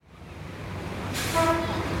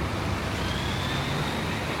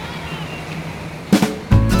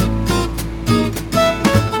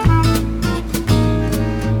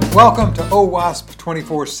Welcome to OWASP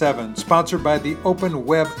 24/7, sponsored by the Open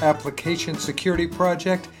Web Application Security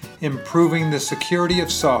Project, improving the security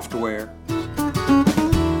of software.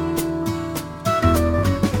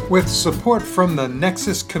 With support from the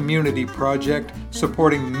Nexus Community Project,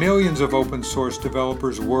 supporting millions of open source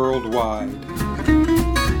developers worldwide.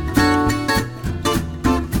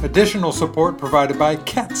 Additional support provided by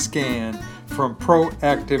CAT-SCAN from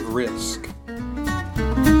Proactive Risk.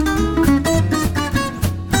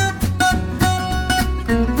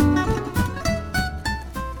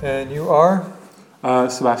 And you are?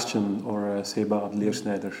 Sebastian, or Seba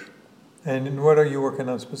Leersnijder. And what are you working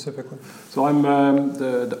on specifically? So I'm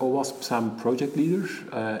the OWASP SAM project leader,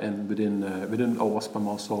 and within OWASP I'm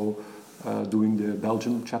also doing the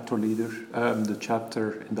Belgium chapter leader, the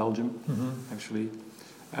chapter in Belgium, actually.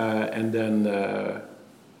 And then,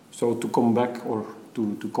 so to come back or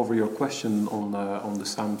to cover your question on the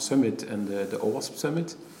SAM Summit and the OWASP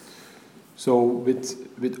Summit. So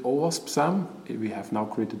with OWASP SAM, we have now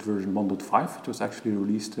created version 1.5. It was actually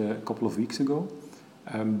released a couple of weeks ago.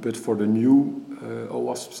 But for the new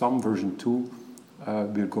OWASP SAM version 2,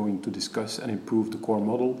 we're going to discuss and improve the core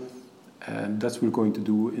model. And that's what we're going to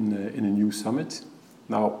do in a new summit.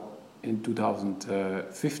 Now, in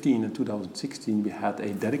 2015 and 2016, we had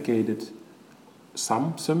a dedicated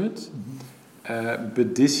SAM summit.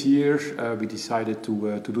 But this year, we decided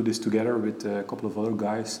to do this together with a couple of other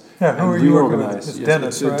guys. Yeah, who are you working with? It's yes,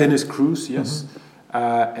 Dennis, right? Dennis Cruz, yes.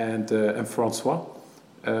 And Francois,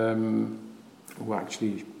 who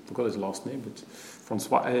actually forgot his last name, but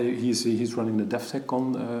Francois, he's running the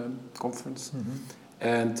DevSecCon conference.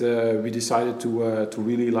 And we decided to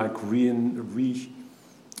really like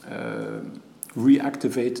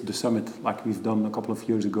reactivate the summit like we've done a couple of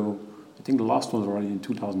years ago. I think the last one was already in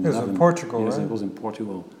 2011. It was in Portugal, yes, right? It was in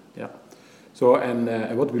Portugal, yeah. So, and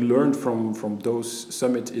what we learned from those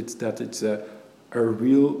summits is that it's a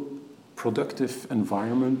real productive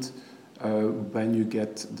environment when you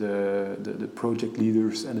get the project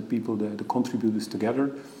leaders and the people, the contributors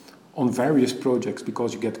together on various projects,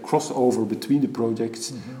 because you get crossover between the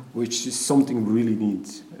projects, which is something we really need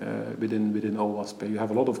within OWASP. You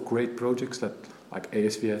have a lot of great projects that like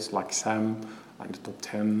ASVS, like SAM, like the Top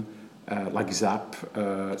 10, like ZAP.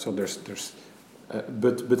 So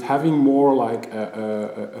but having more like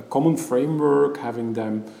a common framework, having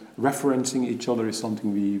them referencing each other is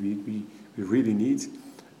something we really need.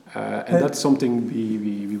 And that's something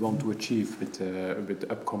we want to achieve with the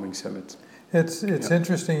upcoming summit. It's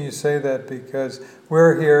interesting you say that, because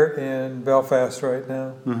we're here in Belfast right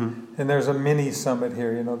now, and there's a mini summit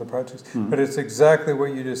here, you know, the projects. But it's exactly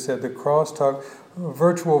what you just said, the crosstalk.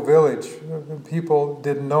 Virtual Village, people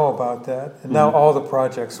didn't know about that, and now all the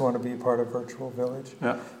projects want to be part of Virtual Village.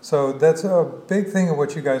 Yeah. So that's a big thing of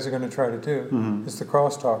what you guys are going to try to do, is the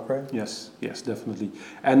crosstalk, right? Yes, definitely.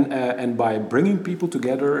 And by bringing people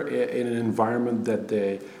together in an environment that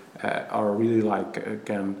they are really like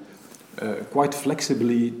can quite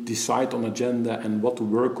flexibly decide on agenda and what to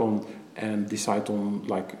work on, and decide on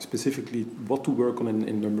like specifically what to work on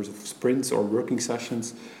in numbers of sprints or working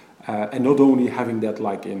sessions. And not only having that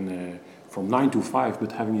like in from 9 to 5,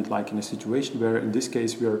 but having it like in a situation where, in this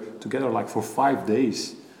case, we are together like for 5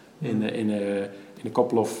 days in a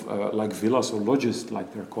couple of like villas or lodges,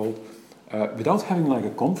 like they're called, without having like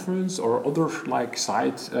a conference or other like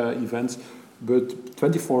side events, but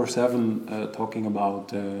 24/7 talking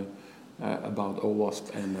about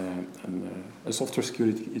OWASP and software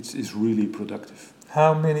security. It's really productive.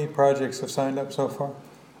 How many projects have signed up so far?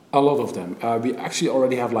 A lot of them. We actually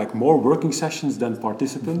already have like more working sessions than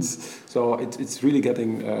participants, so it's really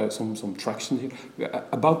getting some traction here.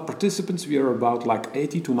 About participants, we are about like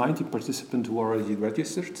 80 to 90 participants who are already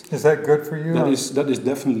registered. Is that good for you? That is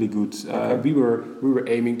definitely good. Okay. We were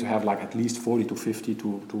aiming to have like at least 40 to 50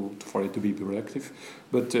 for it to be productive,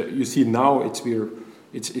 but you see now it's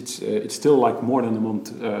still like more than a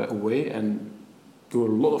month away, and to a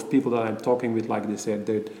lot of people that I'm talking with, like they said,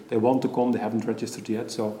 they want to come, they haven't registered yet.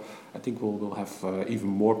 So I think we'll have even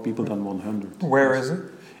more people than 100. Where is it?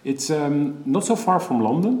 It's not so far from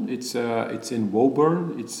London. It's in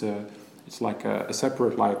Woburn. It's like a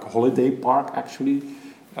separate like holiday park actually.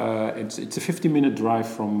 It's a 50-minute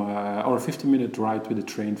drive or a 50-minute ride with a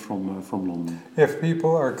train from London. If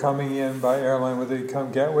people are coming in by airline, would they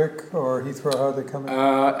come Gatwick or Heathrow? How are they coming?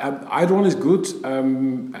 Either one is good.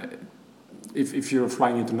 If you're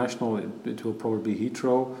flying international, it will probably be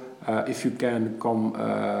Heathrow. If you can come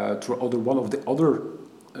through one of the other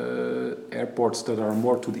airports that are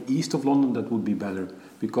more to the east of London, that would be better,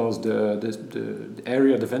 because the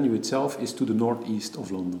area, the venue itself, is to the northeast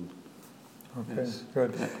of London. Okay, Yes.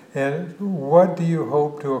 good. Yeah. And what do you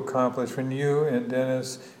hope to accomplish when you and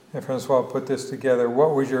Dennis and Francois put this together?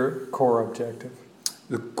 What was your core objective?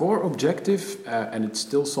 The core objective, and it's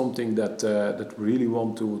still something that really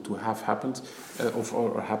want to have happened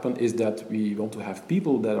or happen, is that we want to have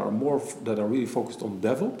people that are really focused on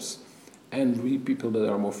DevOps, and really people that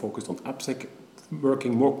are more focused on AppSec,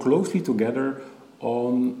 working more closely together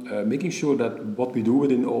on making sure that what we do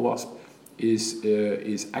within OWASP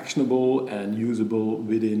is actionable and usable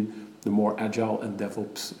within the more agile and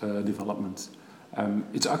DevOps developments.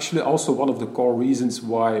 It's actually also one of the core reasons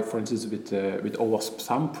why, for instance, with OWASP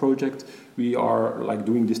SAM project, we are like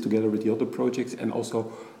doing this together with the other projects, and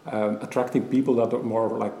also attracting people that are more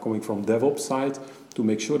like coming from DevOps side to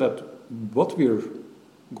make sure that what we're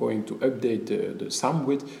going to update the SAM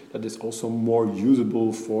with, that is also more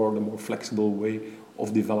usable for the more flexible way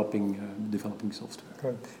of developing software.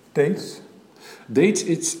 Good. Dates? Dates,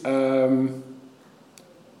 it's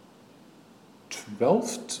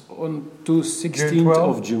 12th to 16th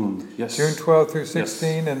of June. Yes. June 12th through 16,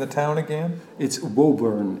 yes. And the town again? It's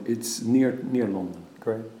Woburn. It's near London.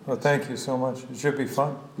 Great. Well, thank you so much. It should be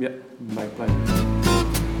fun. Yeah, my pleasure.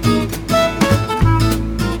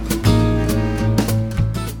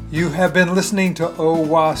 You have been listening to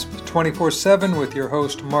OWASP 24/7 with your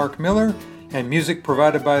host Mark Miller, and music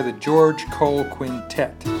provided by the George Cole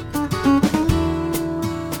Quintet.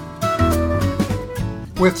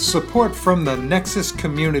 With support from the Nexus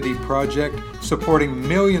Community Project, supporting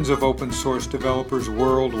millions of open source developers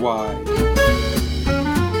worldwide.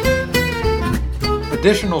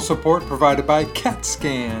 Additional support provided by CAT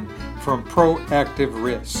Scan from Proactive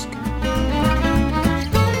Risk.